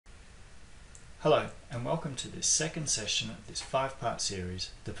Hello and welcome to this second session of this 5-part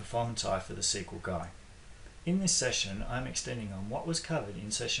series, The Performance Eye for the SQL Guy. In this session I'm extending on what was covered in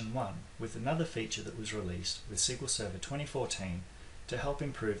session 1 with another feature that was released with SQL Server 2014 to help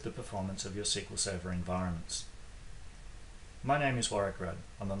improve the performance of your SQL Server environments. My name is Warwick Rudd.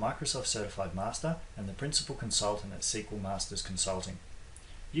 I'm a Microsoft Certified Master and the Principal Consultant at SQL Masters Consulting.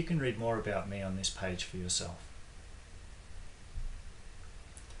 You can read more about me on this page for yourself.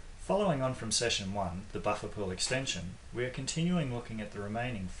 Following on from session 1, the buffer pool extension, we are continuing looking at the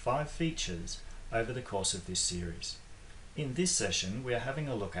remaining 5 features over the course of this series. In this session, we are having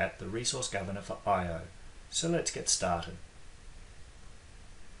a look at the resource governor for I/O. So let's get started.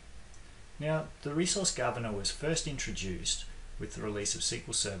 Now, the resource governor was first introduced with the release of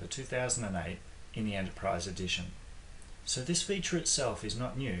SQL Server 2008 in the Enterprise Edition. So this feature itself is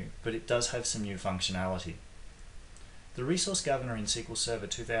not new, but it does have some new functionality. The resource governor in SQL Server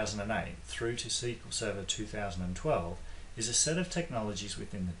 2008 through to SQL Server 2012 is a set of technologies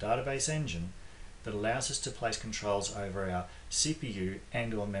within the database engine that allows us to place controls over our CPU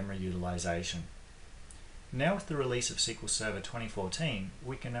and/or memory utilization. Now with the release of SQL Server 2014,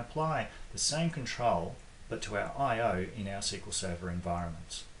 we can apply the same control but to our I/O in our SQL Server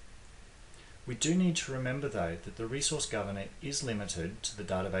environments. We do need to remember though that the resource governor is limited to the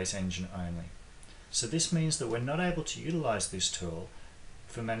database engine only. So this means that we're not able to utilize this tool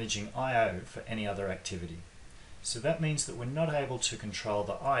for managing I/O for any other activity. So that means that we're not able to control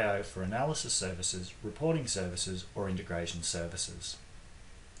the I/O for analysis services, reporting services, or integration services.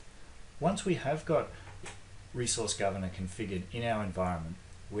 Once we have got resource governor configured in our environment,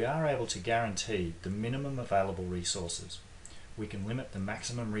 we are able to guarantee the minimum available resources. We can limit the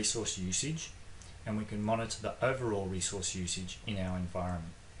maximum resource usage, and we can monitor the overall resource usage in our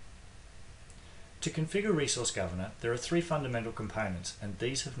environment. To configure resource governor, there are 3 fundamental components, and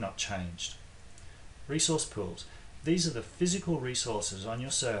these have not changed. Resource pools. These are the physical resources on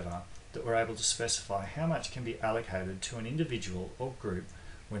your server that we're able to specify how much can be allocated to an individual or group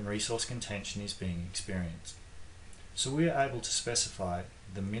when resource contention is being experienced. So we are able to specify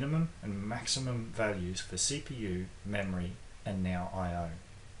the minimum and maximum values for CPU, memory, and now I/O.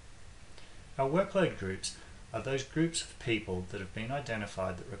 Our workload groups are those groups of people that have been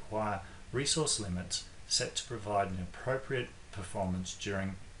identified that require resource limits set to provide an appropriate performance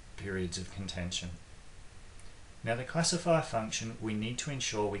during periods of contention. Now the classifier function, we need to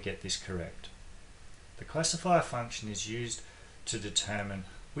ensure we get this correct. The classifier function is used to determine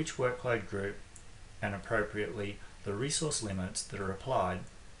which workload group and appropriately the resource limits that are applied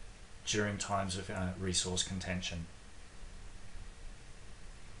during times of resource contention.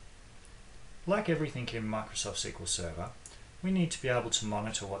 Like everything in Microsoft SQL Server, we need to be able to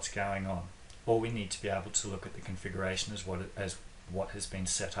monitor what's going on, or we need to be able to look at the configuration as what has been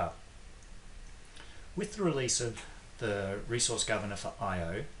set up. With the release of the resource governor for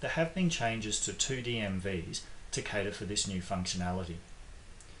I/O, there have been changes to 2 DMVs to cater for this new functionality.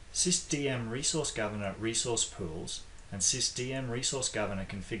 SysDM resource governor resource pools and SysDM resource governor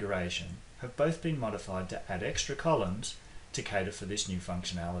configuration have both been modified to add extra columns to cater for this new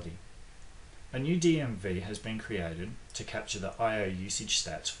functionality. A new DMV has been created to capture the I/O usage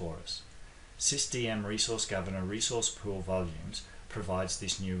stats for us. SysDM resource governor resource pool volumes provides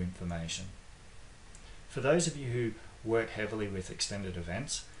this new information. For those of you who work heavily with extended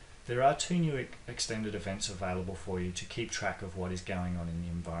events, there are 2 new extended events available for you to keep track of what is going on in the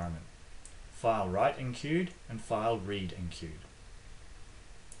environment. File write enqueued and file read enqueued.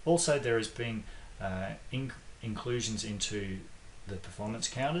 Also there has been inclusions into the performance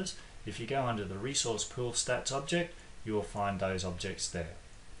counters. If you go under the resource pool stats object, you will find those objects there.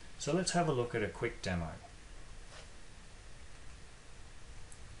 So let's have a look at a quick demo.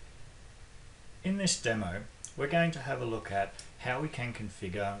 In this demo, we're going to have a look at how we can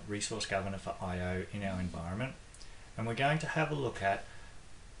configure resource governor for I/O in our environment, and we're going to have a look at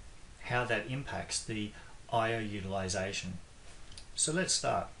how that impacts the I/O utilization. So let's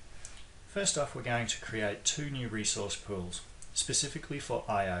start. First off, we're going to create 2 new resource pools specifically for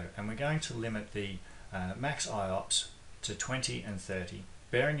I/O, and we're going to limit the max IOPS to 20 and 30.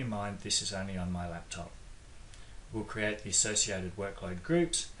 Bearing in mind this is only on my laptop. We'll create the associated workload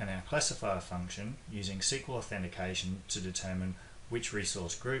groups and our classifier function using SQL authentication to determine which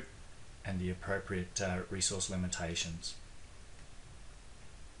resource group and the appropriate resource limitations.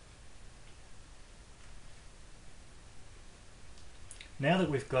 Now that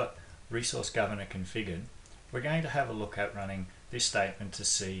we've got resource governor configured, we're going to have a look at running this statement to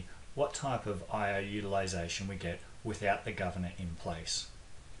see what type of I/O utilization we get without the governor in place.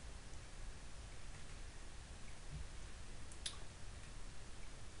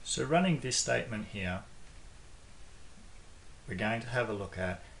 So running this statement here, we're going to have a look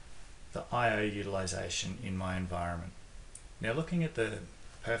at the IO utilization in my environment. Now looking at the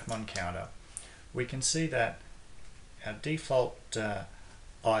perfmon counter, we can see that our default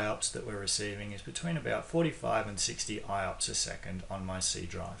IOPS that we're receiving is between about 45 and 60 IOPS a second on my C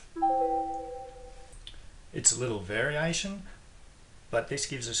drive. It's a little variation, but this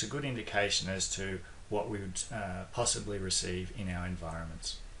gives us a good indication as to what we would possibly receive in our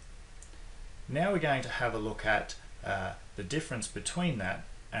environments. Now we're going to have a look at the difference between that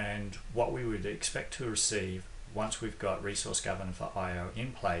and what we would expect to receive once we've got Resource Governor for IO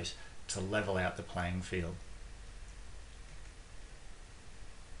in place to level out the playing field.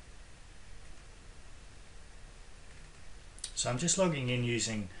 So I'm just logging in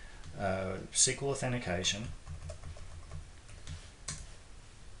using SQL authentication,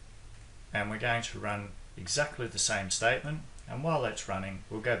 and we're going to run exactly the same statement, and while that's running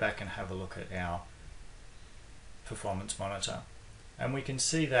we'll go back and have a look at our performance monitor, and we can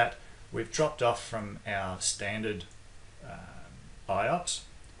see that we've dropped off from our standard IOPS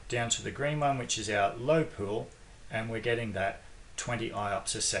down to the green one, which is our low pool, and we're getting that 20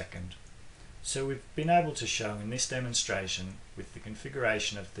 IOPS a second. So we've been able to show in this demonstration with the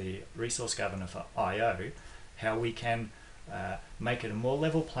configuration of the Resource Governor for IO how we can make it a more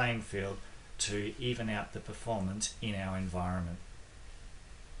level playing field to even out the performance in our environment.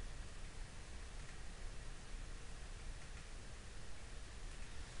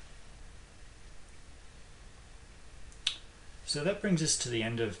 So that brings us to the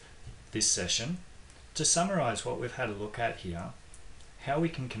end of this session. To summarize what we've had a look at here, how we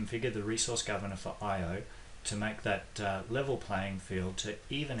can configure the Resource Governor for IO to make that level playing field to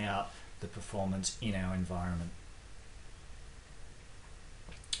even out the performance in our environment.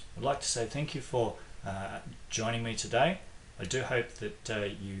 I'd like to say thank you for joining me today. I do hope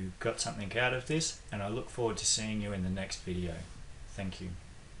that you got something out of this, and I look forward to seeing you in the next video. Thank you.